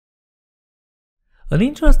An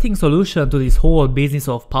interesting solution to this whole business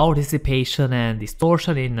of power dissipation and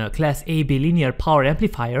distortion in Class AB linear power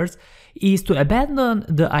amplifiers is to abandon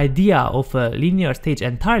the idea of a linear stage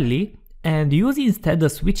entirely and use instead a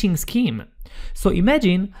switching scheme. So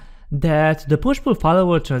imagine that the push-pull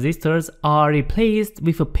follower transistors are replaced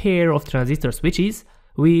with a pair of transistor switches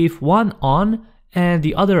with one on and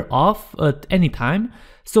the other off at any time,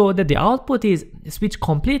 so that the output is switched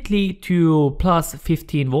completely to plus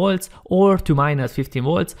 15 volts or to minus 15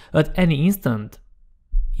 volts at any instant.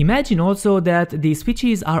 Imagine also that the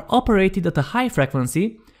switches are operated at a high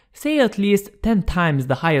frequency, say at least 10 times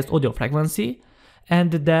the highest audio frequency,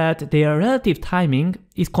 and that their relative timing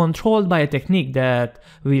is controlled by a technique that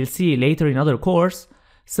we'll see later in other course,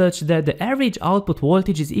 such that the average output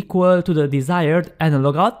voltage is equal to the desired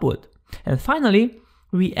analog output. And finally,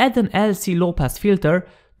 we add an LC low-pass filter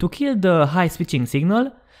to kill the high switching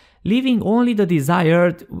signal, leaving only the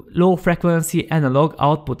desired low-frequency analog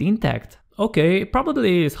output intact. Okay,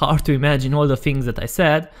 probably it's hard to imagine all the things that I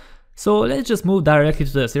said, so let's just move directly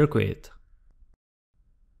to the circuit.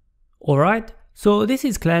 Alright, so this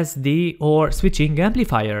is Class D or switching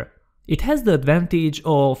amplifier. It has the advantage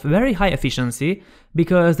of very high efficiency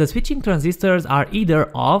because the switching transistors are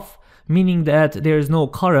either off, meaning that there is no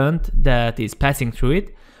current that is passing through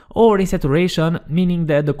it, or in saturation, meaning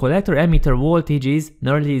that the collector emitter voltage is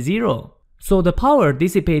nearly zero. So the power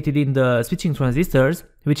dissipated in the switching transistors,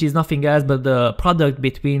 which is nothing else but the product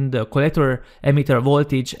between the collector emitter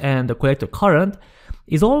voltage and the collector current,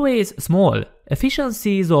 is always small.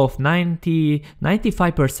 Efficiencies of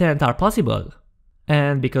 90–95% are possible.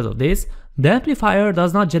 And because of this, the amplifier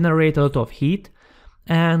does not generate a lot of heat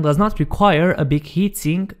and does not require a big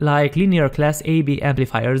heatsink like linear Class AB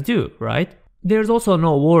amplifiers do, right? There's also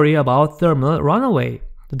no worry about thermal runaway.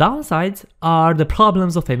 The downsides are the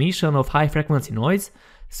problems of emission of high frequency noise,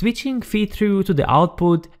 switching feed through to the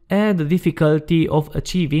output, and the difficulty of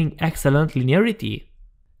achieving excellent linearity.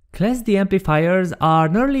 Class D amplifiers are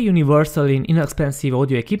nearly universal in inexpensive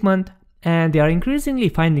audio equipment, and they are increasingly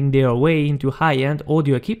finding their way into high-end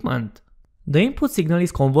audio equipment. The input signal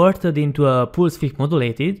is converted into a pulse width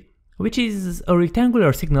modulated, which is a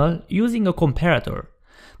rectangular signal using a comparator.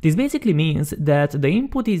 This basically means that the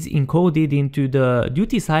input is encoded into the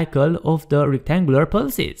duty cycle of the rectangular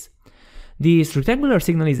pulses. This rectangular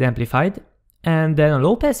signal is amplified, and then a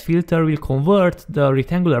low-pass filter will convert the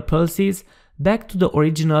rectangular pulses back to the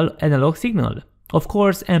original analog signal, of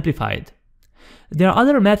course amplified. There are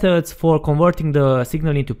other methods for converting the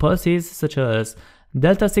signal into pulses, such as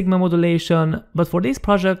delta sigma modulation, but for this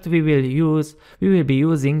project we will be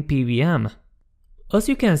using PWM. As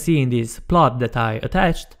you can see in this plot that I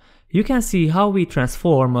attached, you can see how we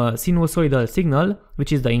transform a sinusoidal signal,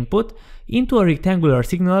 which is the input, into a rectangular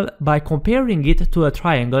signal by comparing it to a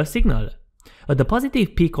triangle signal. At the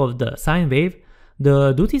positive peak of the sine wave,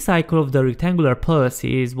 the duty cycle of the rectangular pulse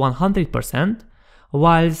is 100%,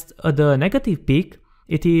 whilst at the negative peak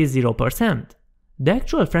it is 0%. The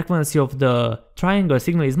actual frequency of the triangle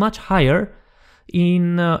signal is much higher,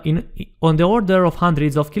 on the order of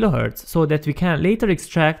hundreds of kilohertz, so that we can later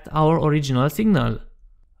extract our original signal.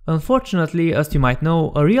 Unfortunately, as you might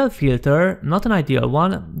know, a real filter, not an ideal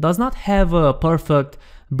one, does not have a perfect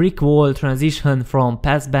brick wall transition from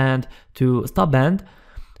passband to stopband,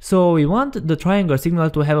 so we want the triangle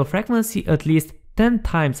signal to have a frequency at least 10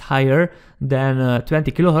 times higher than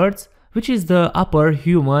 20 kHz, which is the upper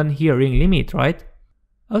human hearing limit, right?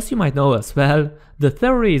 As you might know as well, the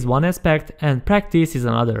theory is one aspect and practice is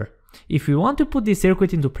another. If we want to put this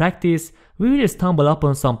circuit into practice, we will stumble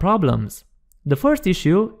upon some problems. The first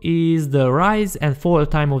issue is the rise and fall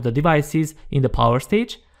time of the devices in the power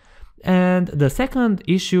stage, and the second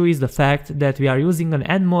issue is the fact that we are using an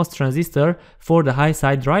NMOS transistor for the high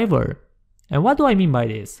side driver. And what do I mean by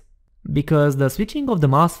this? Because the switching of the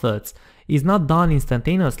MOSFETs is not done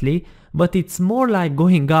instantaneously, but it's more like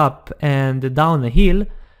going up and down a hill,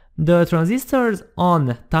 the transistors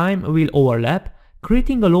on time will overlap,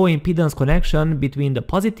 creating a low impedance connection between the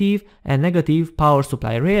positive and negative power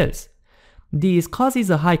supply rails. This causes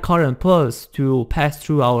a high current pulse to pass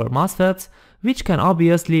through our MOSFETs, which can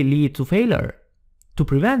obviously lead to failure. To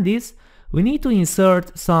prevent this, we need to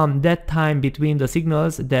insert some dead time between the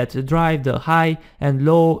signals that drive the high and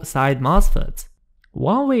low side MOSFETs.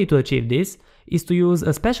 One way to achieve this is to use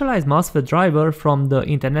a specialized MOSFET driver from the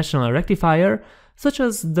international rectifier, such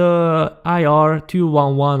as the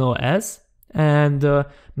IR2110S, and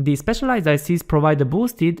the specialized ICs provide the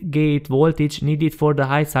boosted gate voltage needed for the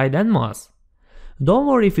high side NMOS. Don't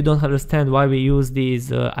worry if you don't understand why we use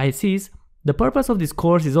these ICs. The purpose of this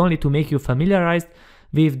course is only to make you familiarized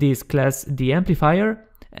with this Class D amplifier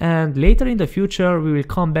and later in the future we will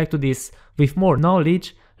come back to this with more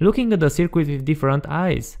knowledge, looking at the circuit with different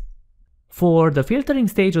eyes. For the filtering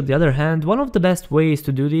stage, on the other hand, one of the best ways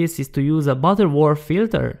to do this is to use a Butterworth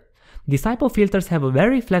filter. These type of filters have a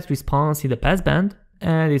very flat response in the passband,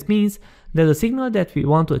 and it means that the signal that we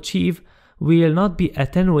want to achieve will not be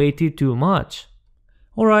attenuated too much.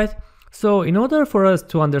 Alright, so in order for us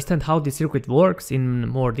to understand how this circuit works in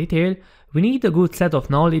more detail, we need a good set of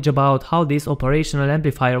knowledge about how this operational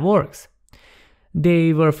amplifier works.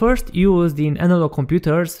 They were first used in analog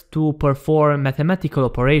computers to perform mathematical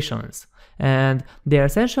operations, and they are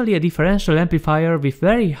essentially a differential amplifier with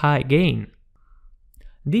very high gain.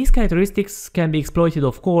 These characteristics can be exploited,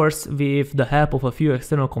 of course, with the help of a few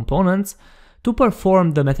external components to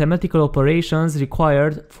perform the mathematical operations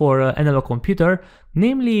required for an analog computer,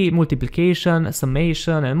 namely multiplication,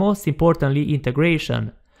 summation, and most importantly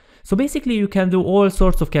integration. So basically you can do all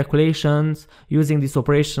sorts of calculations using this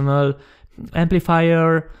operational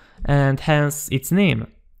amplifier, and hence its name.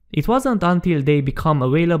 It wasn't until they become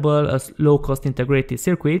available as low-cost integrated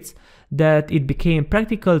circuits that it became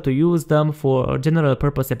practical to use them for general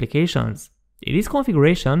purpose applications. In this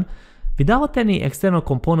configuration, without any external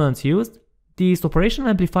components used, this operational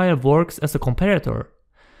amplifier works as a comparator.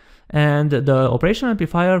 And the operational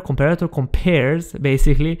amplifier comparator compares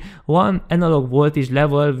basically one analog voltage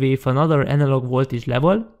level with another analog voltage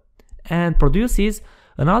level and produces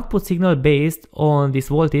an output signal based on this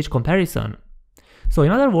voltage comparison. So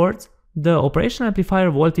in other words, the operational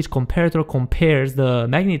amplifier voltage comparator compares the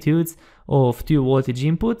magnitudes of two voltage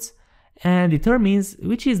inputs and determines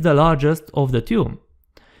which is the largest of the two.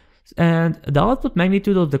 And the output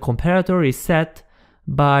magnitude of the comparator is set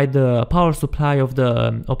by the power supply of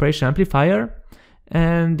the operational amplifier,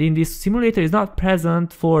 and in this simulator is not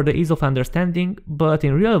present for the ease of understanding, but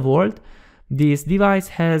in real world this device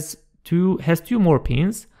has two more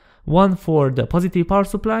pins, one for the positive power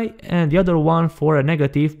supply and the other one for a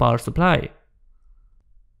negative power supply.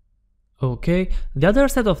 Okay, the other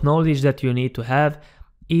set of knowledge that you need to have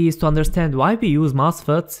is to understand why we use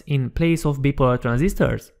MOSFETs in place of bipolar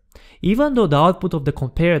transistors. Even though the output of the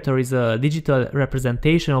comparator is a digital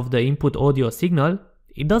representation of the input audio signal,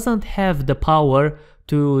 it doesn't have the power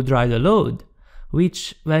to drive the load,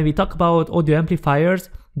 which when we talk about audio amplifiers,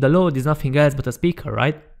 the load is nothing else but a speaker,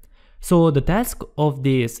 right? So the task of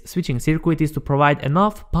this switching circuit is to provide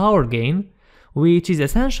enough power gain, which is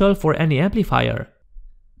essential for any amplifier.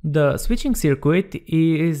 The switching circuit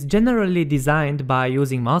is generally designed by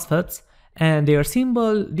using MOSFETs, and their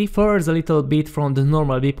symbol differs a little bit from the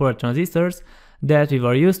normal bipolar transistors that we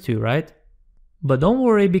were used to, right? But don't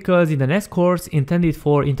worry, because in the next course intended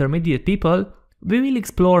for intermediate people, we will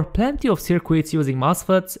explore plenty of circuits using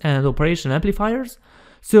MOSFETs and operational amplifiers,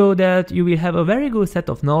 so that you will have a very good set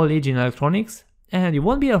of knowledge in electronics and you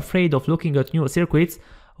won't be afraid of looking at new circuits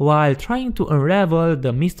while trying to unravel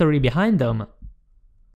the mystery behind them.